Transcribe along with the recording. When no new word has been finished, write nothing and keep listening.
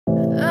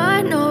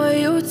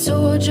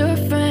told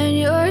your friend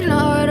you're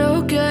not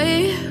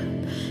okay?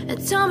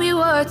 And tell me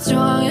what's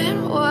wrong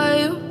and why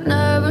you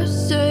never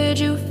said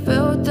you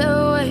felt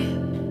that way.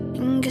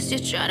 And guess you're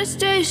trying to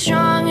stay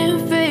strong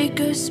and fake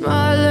a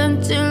smile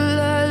until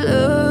I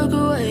look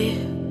away.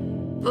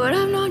 But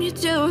I've known you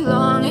too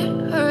long,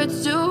 it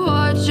hurts to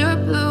watch your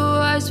blue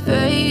eyes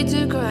fade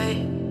to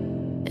gray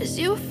as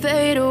you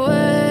fade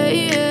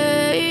away,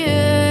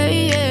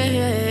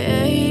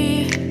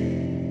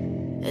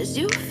 as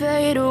you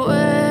fade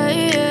away.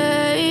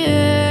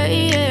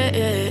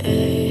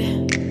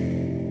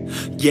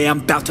 Yeah,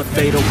 I'm about to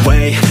fade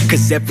away,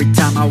 cause every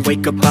time I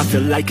wake up I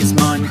feel like it's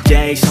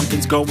Monday.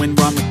 Something's going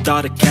wrong with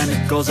all the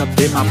chemicals up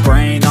in my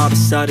brain. All of a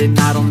sudden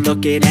I don't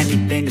look at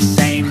anything the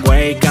same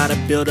way. Got a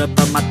buildup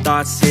of my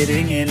thoughts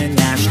sitting in an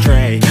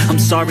ashtray. I'm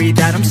sorry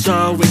that I'm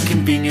so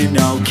inconvenient,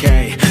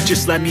 okay?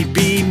 Just let me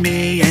be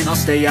me and I'll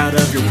stay out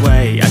of your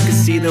way. I can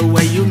see the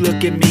way you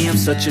look at me, I'm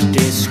such a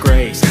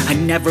disgrace. I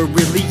never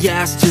really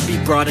asked to be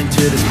brought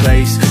into this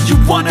place. You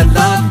wanna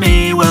love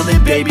me? Well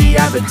then baby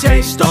I have a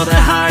taste. All the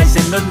highs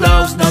and the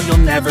lows, no, you'll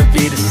never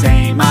be the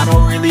same. I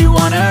don't really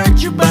wanna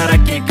hurt you, but I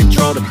can't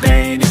control the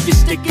pain. If you're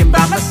sticking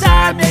by my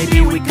side,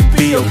 maybe we could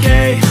be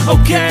okay.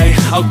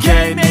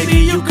 Okay, maybe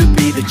you could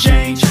be the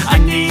change I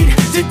need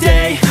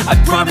today. I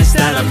promise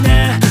that I've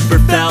never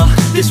felt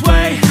this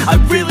way. I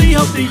really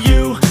hope that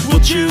you will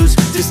choose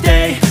to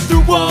stay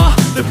through all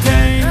the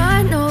pain.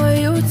 I know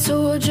you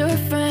told your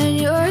friend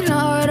you're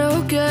not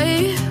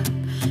okay.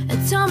 And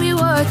tell me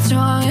what's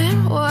wrong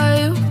and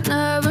why you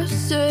never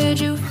said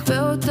you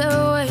felt that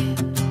way.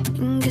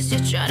 Guess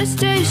you're trying to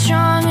stay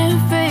strong and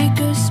fake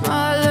a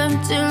smile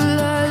until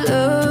I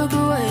look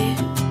away.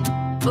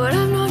 But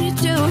I've known you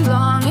too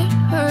long, it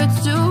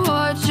hurts to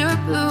watch your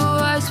blue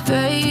eyes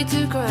fade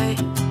to gray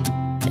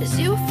as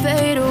you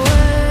fade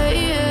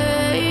away,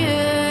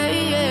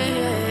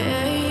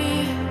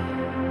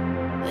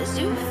 as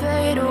you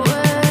fade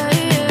away,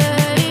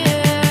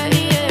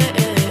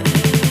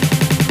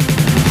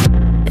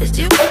 as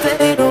you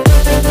fade away.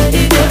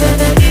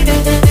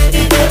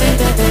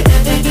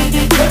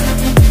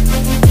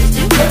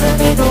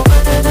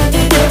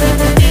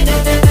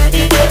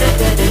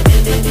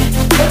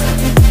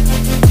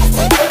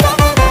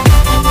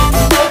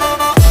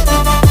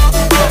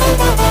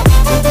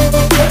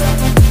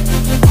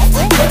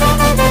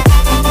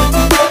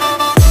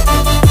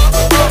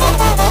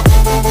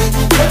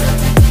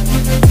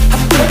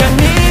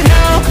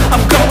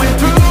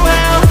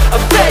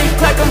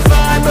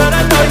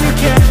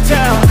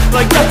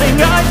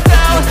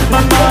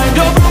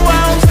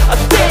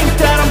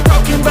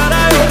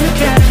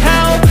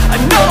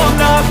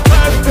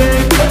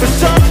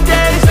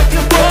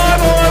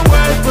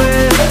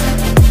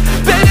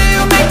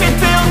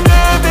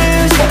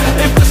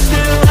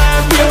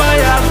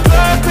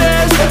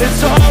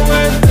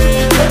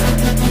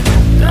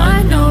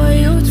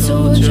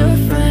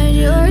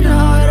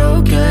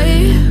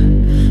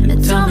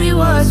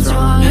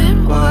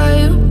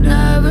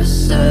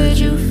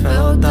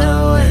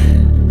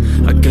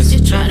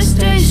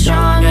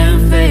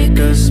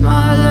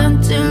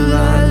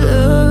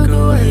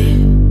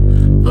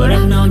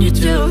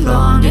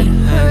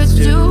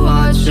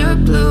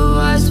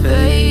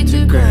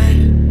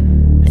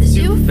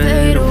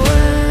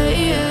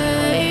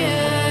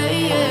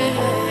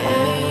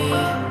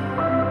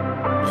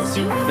 As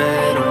you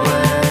fade